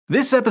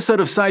This episode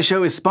of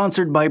SciShow is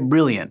sponsored by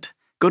Brilliant.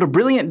 Go to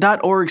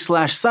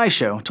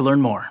brilliant.org/scishow to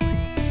learn more.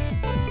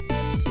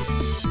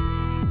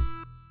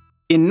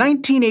 In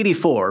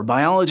 1984,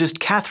 biologist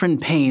Catherine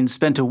Payne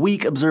spent a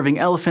week observing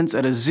elephants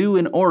at a zoo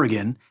in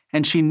Oregon,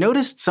 and she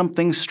noticed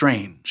something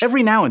strange.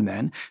 Every now and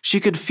then, she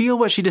could feel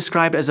what she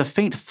described as a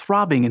faint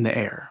throbbing in the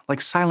air,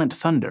 like silent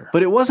thunder.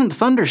 But it wasn't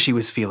thunder she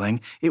was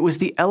feeling, it was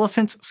the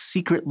elephant's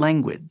secret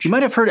language. You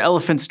might have heard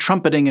elephants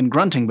trumpeting and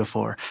grunting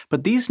before,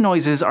 but these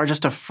noises are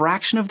just a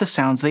fraction of the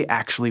sounds they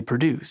actually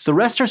produce. The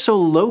rest are so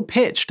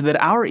low-pitched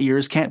that our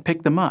ears can't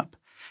pick them up.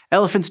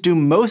 Elephants do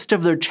most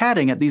of their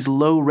chatting at these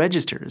low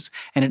registers,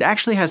 and it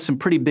actually has some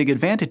pretty big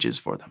advantages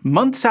for them.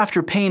 Months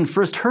after Payne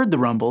first heard the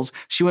rumbles,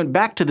 she went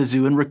back to the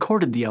zoo and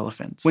recorded the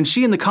elephants. When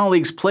she and the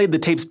colleagues played the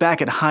tapes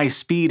back at high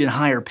speed and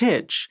higher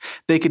pitch,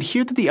 they could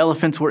hear that the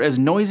elephants were as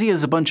noisy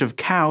as a bunch of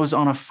cows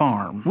on a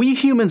farm. We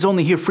humans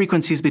only hear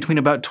frequencies between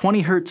about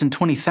 20 Hz and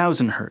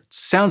 20,000 Hz.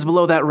 Sounds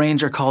below that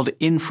range are called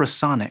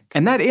infrasonic.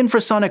 And that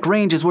infrasonic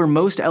range is where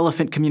most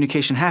elephant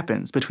communication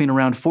happens, between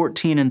around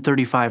 14 and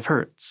 35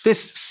 Hz.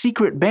 This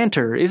secret banter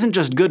isn't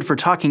just good for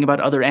talking about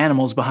other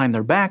animals behind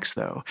their backs,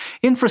 though.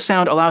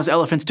 Infrasound allows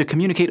elephants to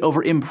communicate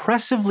over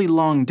impressively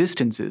long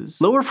distances.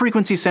 Lower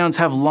frequency sounds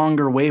have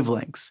longer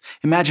wavelengths.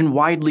 Imagine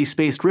widely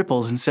spaced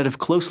ripples instead of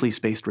closely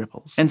spaced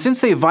ripples. And since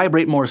they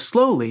vibrate more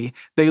slowly,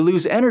 they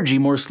lose energy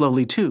more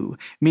slowly too,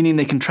 meaning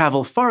they can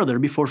travel farther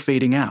before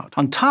fading out.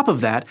 On top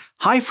of that,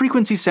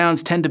 high-frequency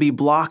sounds tend to be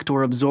blocked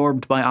or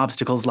absorbed by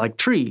obstacles like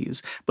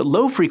trees, but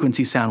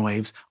low-frequency sound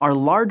waves are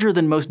larger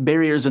than most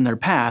barriers in their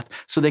path,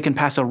 so they can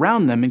pass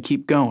around them and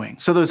keep going.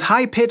 So those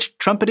high-pitched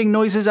trumpeting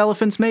noises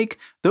elephants make,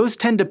 those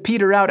tend to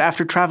peter out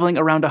after traveling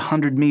around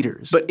 100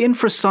 meters. But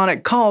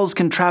infrasonic calls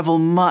can travel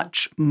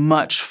much,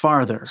 much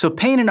farther. So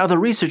Payne and other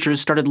researchers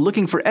started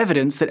looking for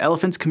evidence that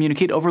elephants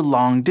communicate over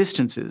long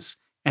distances.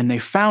 And they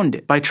found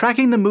it. By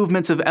tracking the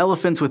movements of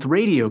elephants with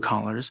radio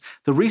collars,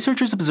 the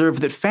researchers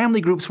observed that family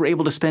groups were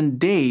able to spend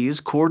days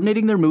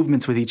coordinating their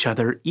movements with each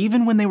other,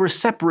 even when they were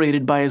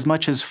separated by as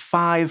much as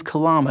 5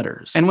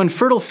 kilometers. And when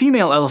fertile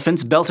female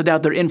elephants belted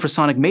out their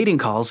infrasonic mating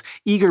calls,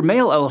 eager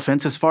male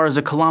elephants as far as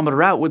a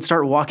kilometer out would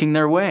start walking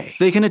their way.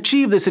 They can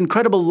achieve this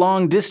incredible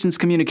long-distance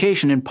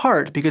communication in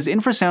part because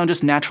infrasound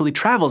just naturally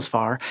travels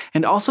far,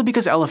 and also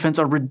because elephants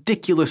are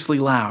ridiculously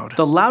loud.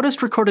 The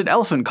loudest recorded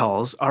elephant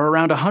calls are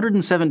around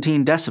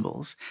 117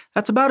 decibels.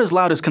 That's about as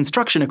loud as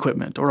construction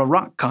equipment or a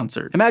rock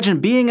concert.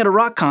 Imagine being at a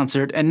rock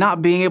concert and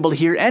not being able to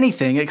hear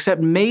anything except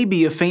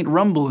maybe a faint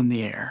rumble in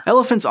the air.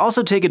 Elephants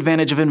also take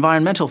advantage of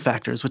environmental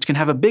factors, which can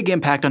have a big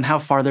impact on how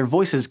far their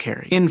voices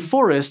carry. In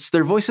forests,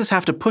 their voices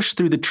have to push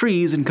through the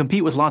trees and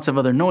compete with lots of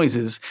other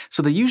noises,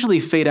 so they usually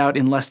fade out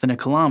in less than a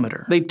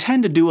kilometer. They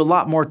tend to do a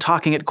lot more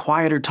talking at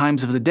quieter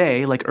times of the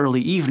day, like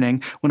early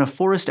evening, when a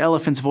forest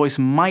elephant's voice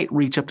might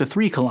reach up to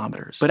 3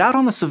 kilometers. But out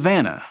on the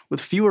savanna,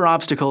 with fewer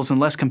obstacles and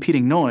less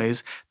competing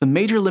noise, the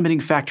major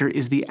limiting factor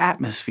is the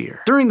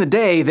atmosphere. During the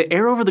day, the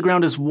air over the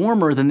ground is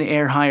warmer than the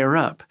air higher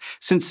up.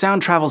 Since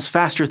sound travels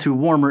faster through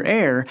warmer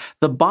air,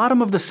 the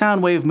bottom of the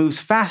sound wave moves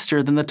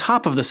faster than the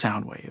top of the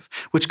sound wave,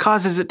 which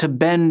causes it to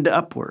bend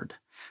upward.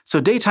 So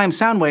daytime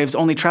sound waves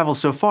only travel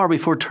so far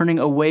before turning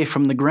away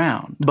from the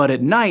ground. But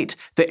at night,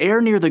 the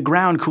air near the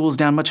ground cools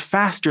down much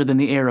faster than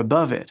the air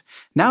above it.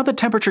 Now the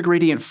temperature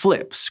gradient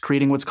flips,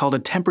 creating what's called a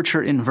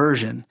temperature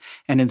inversion,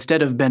 and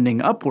instead of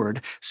bending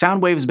upward,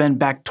 sound waves bend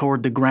back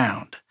toward the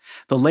ground.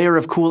 The layer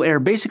of cool air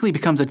basically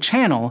becomes a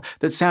channel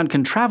that sound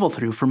can travel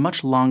through for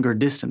much longer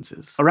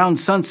distances. Around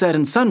sunset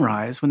and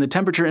sunrise, when the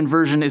temperature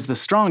inversion is the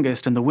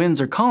strongest and the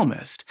winds are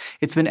calmest,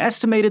 it's been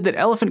estimated that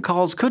elephant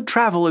calls could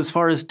travel as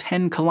far as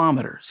 10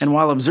 kilometers. And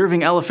while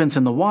observing elephants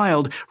in the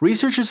wild,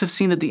 researchers have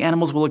seen that the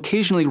animals will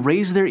occasionally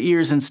raise their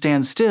ears and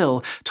stand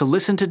still to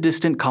listen to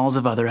distant calls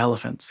of other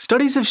elephants.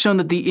 Studies have shown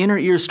that the inner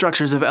ear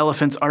structures of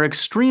elephants are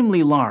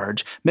extremely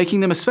large, making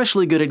them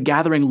especially good at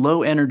gathering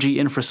low-energy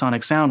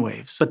infrasonic sound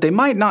waves. But they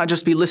might not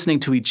just be listening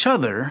to each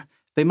other,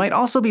 they might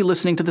also be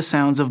listening to the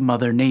sounds of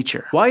Mother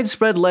Nature.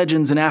 Widespread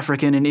legends in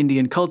African and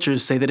Indian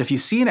cultures say that if you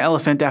see an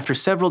elephant after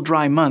several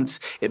dry months,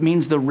 it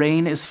means the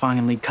rain is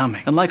finally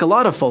coming. And like a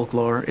lot of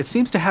folklore, it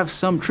seems to have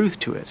some truth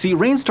to it. See,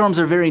 rainstorms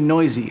are very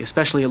noisy,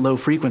 especially at low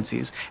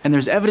frequencies, and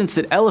there's evidence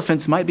that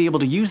elephants might be able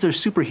to use their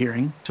super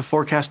hearing to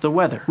forecast the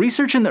weather.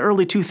 Research in the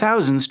early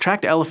 2000s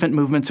tracked elephant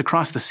movements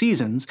across the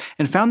seasons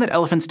and found that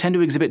elephants tend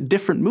to exhibit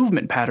different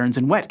movement patterns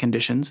in wet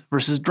conditions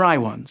versus dry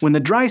ones. When the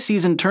dry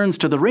season turns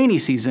to the rainy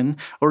season,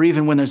 or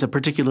even when there's a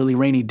particularly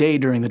rainy day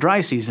during the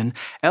dry season,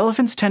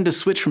 elephants tend to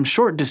switch from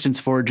short-distance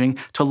foraging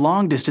to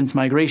long-distance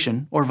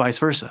migration, or vice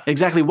versa.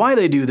 Exactly why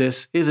they do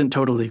this isn't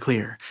totally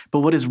clear, but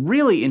what is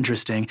really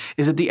interesting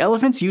is that the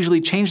elephants usually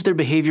change their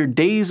behavior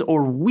days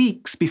or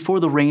weeks before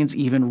the rains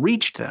even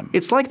reached them.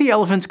 It's like the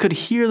elephants could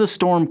hear the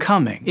storm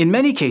coming. In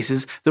many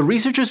cases, the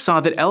researchers saw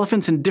that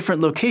elephants in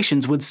different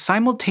locations would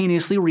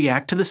simultaneously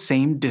react to the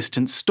same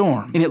distant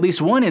storm. In at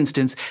least one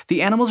instance,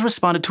 the animals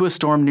responded to a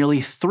storm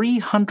nearly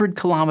 300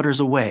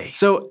 kilometers away. day.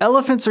 So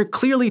elephants are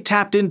clearly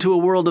tapped into a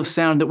world of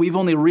sound that we've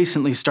only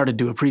recently started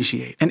to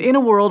appreciate. And in a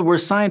world where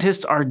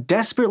scientists are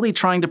desperately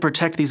trying to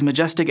protect these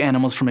majestic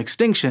animals from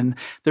extinction,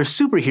 their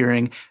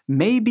superhearing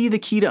may be the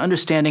key to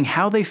understanding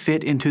how they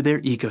fit into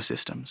their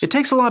ecosystems. It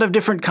takes a lot of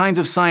different kinds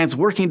of science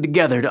working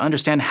together to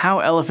understand how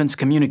elephants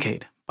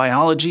communicate: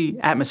 biology,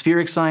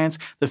 atmospheric science,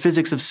 the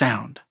physics of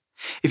sound.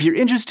 If you're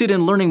interested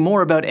in learning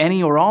more about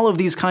any or all of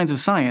these kinds of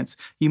science,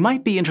 you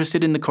might be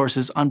interested in the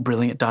courses on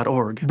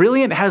Brilliant.org.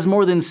 Brilliant has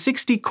more than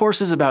 60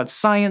 courses about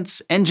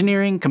science,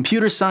 engineering,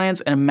 computer science,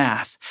 and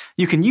math.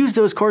 You can use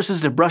those courses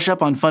to brush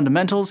up on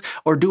fundamentals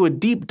or do a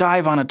deep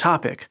dive on a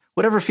topic,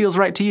 whatever feels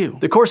right to you.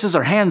 The courses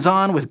are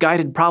hands-on with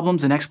guided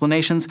problems and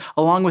explanations,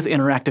 along with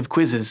interactive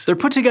quizzes. They're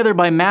put together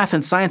by math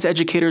and science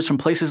educators from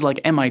places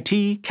like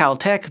MIT,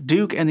 Caltech,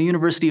 Duke, and the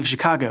University of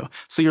Chicago,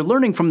 so you're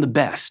learning from the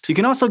best. You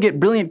can also get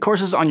Brilliant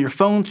courses on your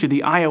phone through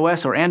the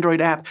iOS or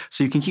Android app,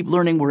 so you can keep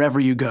learning wherever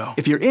you go.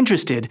 If you're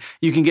interested,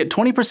 you can get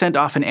 20%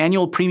 off an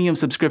annual premium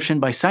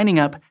subscription by signing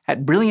up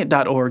at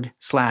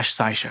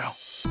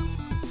brilliant.org/scishow.